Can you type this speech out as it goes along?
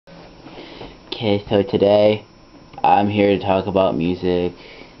Okay, so today I'm here to talk about music.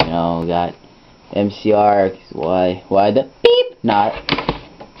 You know, we got MCR, why the beep not?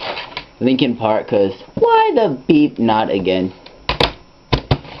 Linkin Park, cause why the beep not again?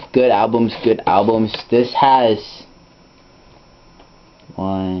 Good albums, good albums. This has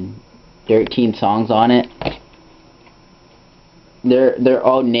 13 songs on it. They're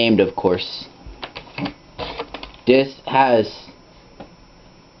all named, of course. This has,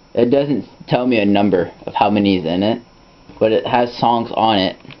 it doesn't tell me a number of how many is in it, but it has songs on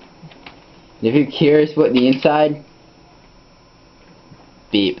it. If you're curious what the inside,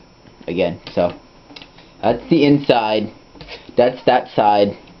 beep again. So that's the inside. That's that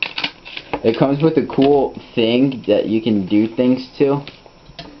side. It comes with a cool thing that you can do things to.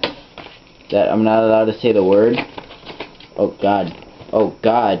 That I'm not allowed to say the word. Oh God. Oh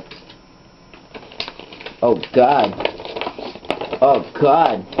God. Oh God. Oh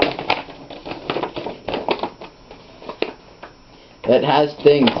God. It has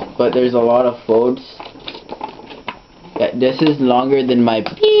things, but there's a lot of folds. Yeah, this is longer than my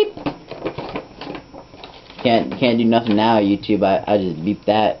beep. Can't do nothing now, YouTube. I just beep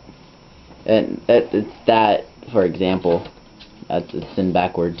that. And it's that, for example. It's in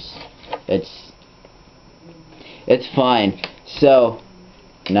backwards. It's fine. So,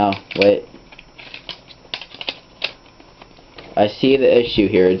 no, wait. I see the issue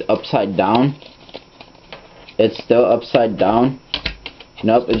here. It's upside down. It's still upside down.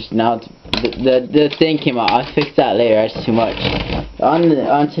 Nope, it's now the thing came out. I'll fix that later. That's too much.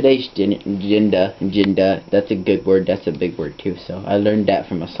 On today's agenda, that's a good word. That's a big word too. So I learned that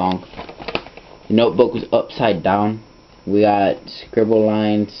from a song. The notebook was upside down. We got scribble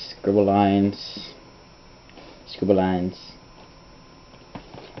lines, scribble lines, scribble lines.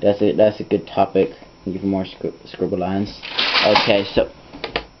 That's a good topic. Even more scribble lines. Okay, so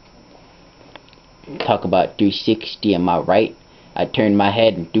talk about 360. Am I right? I turn my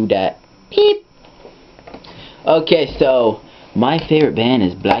head and do that. Beep. Okay, so my favorite band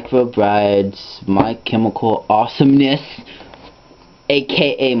is Black Veil Bride's My Chemical Awesomeness,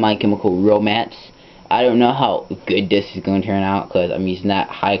 aka My Chemical Romance. I don't know how good this is going to turn out because I'm using that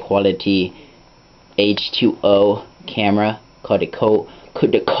high quality H2O camera called the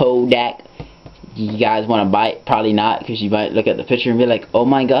Kodak. You guys want to buy it? Probably not, because you might look at the picture and be like, oh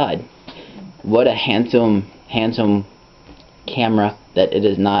my god, what a handsome camera that it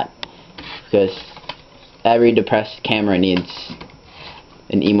is not, because every depressed camera needs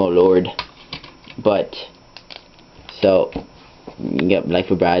an emo lord. But so you get Black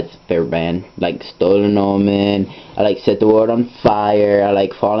Veil Bride's favorite band, like Stolen Omen, I like Set the World on Fire, I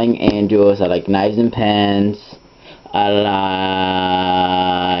like Falling Angels, I like Knives and Pens, I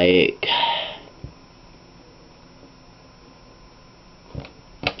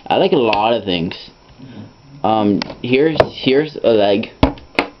like a lot of things. Here's a leg.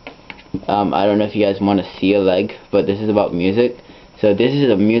 I don't know if you guys want to see a leg, but this is about music. So this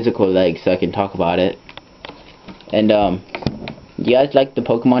is a musical leg, so I can talk about it. And you guys like the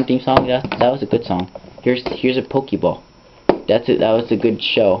Pokemon theme song? Yeah, that was a good song. Here's a Pokeball. That's it. That was a good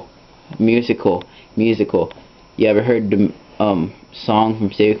show. Musical. You ever heard the song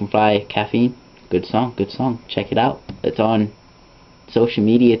from Save Can Fly, Caffeine? Good song. Check it out. It's on social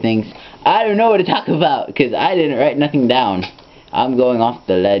media things. I don't know what to talk about because I didn't write nothing down. I'm going off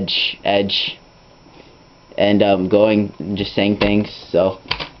the edge, and just saying things. So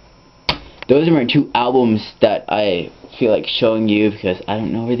those are my two albums that I feel like showing you, because I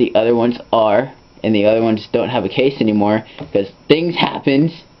don't know where the other ones are, and the other ones don't have a case anymore because things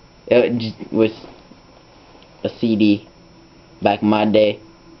happened. It was a CD back in my day.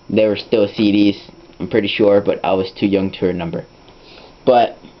 They were still CDs, I'm pretty sure, but I was too young to remember.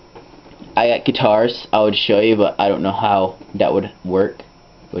 But I got guitars I would show you, but I don't know how that would work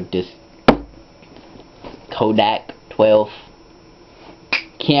with this Kodak 12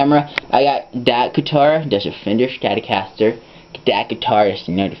 camera. I got that guitar, that's a Fender Stratocaster. That guitar is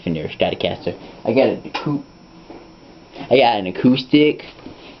another Fender Stratocaster. I got an acoustic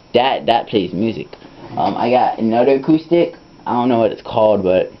that plays music. I got another acoustic. I don't know what it's called,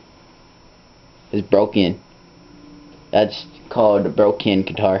 but it's broken. That's called a broken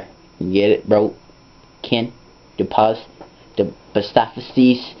guitar. You get it? Broken. The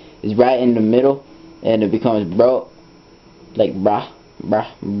apostrophe is right in the middle, and it becomes like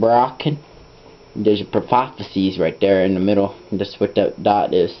broken. There's a prophecies right there in the middle. That's what that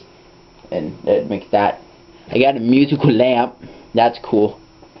dot is, and that makes that. I got a musical lamp. That's cool.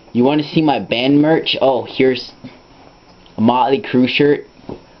 You want to see my band merch? Oh, here's a Motley Crue shirt.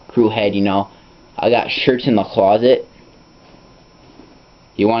 Crew head, you know. I got shirts in the closet.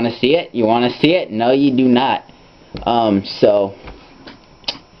 You want to see it? You want to see it? No, you do not. So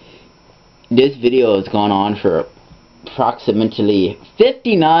this video has gone on for approximately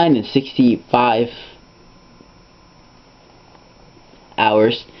 59 and 65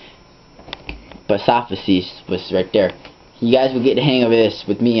 hours. But Sophies was right there. You guys will get the hang of this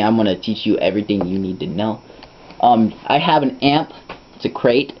with me. I'm gonna teach you everything you need to know. I have an amp. It's a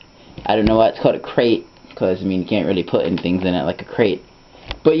crate. I don't know why it's called a crate, because I mean you can't really put in things in it like a crate,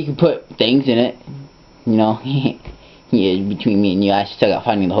 but you can put things in it. You know, yeah. Between me and you, I still got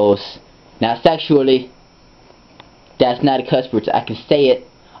finding the holes. Not sexually. That's not a cuss word. So I can say it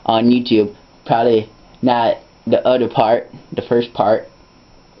on YouTube. Probably not the other part, the first part.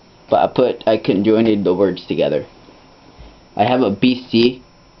 But I conjoined the words together. I have a BC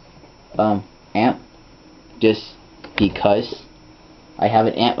amp, just because. I have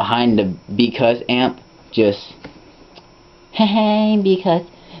an amp behind the because amp, just because.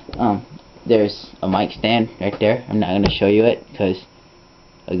 There's a mic stand right there. I'm not gonna show you it because,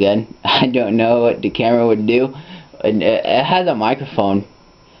 again, I don't know what the camera would do. And it has a microphone.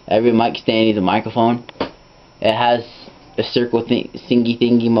 Every mic stand needs a microphone. It has a circle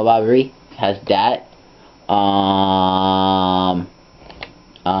thingy mabobbery. It has that. I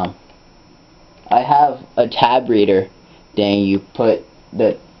have a tab reader. Then you put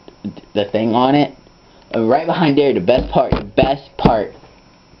the thing on it. And right behind there, the best part.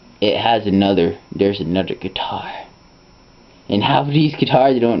 There's another guitar. And half of these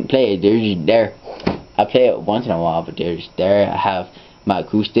guitars I don't play. They're just there. I play it once in a while, but they're just there. I have my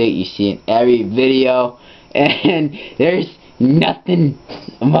acoustic. You see in every video. And there's nothing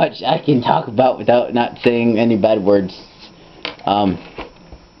much I can talk about without not saying any bad words.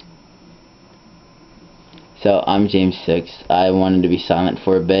 So I'm James Sixx. I wanted to be silent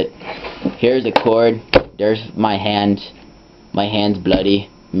for a bit. Here's a chord. There's my hands. My hand's bloody.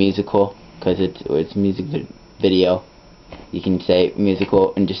 Musical, because it's music video. You can say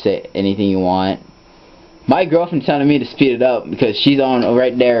musical and just say anything you want. My girlfriend's telling me to speed it up because she's on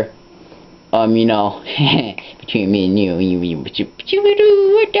right there. You know, between me and you,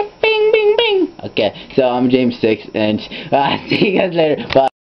 okay, so I'm James Sixx, and see you guys later. Bye.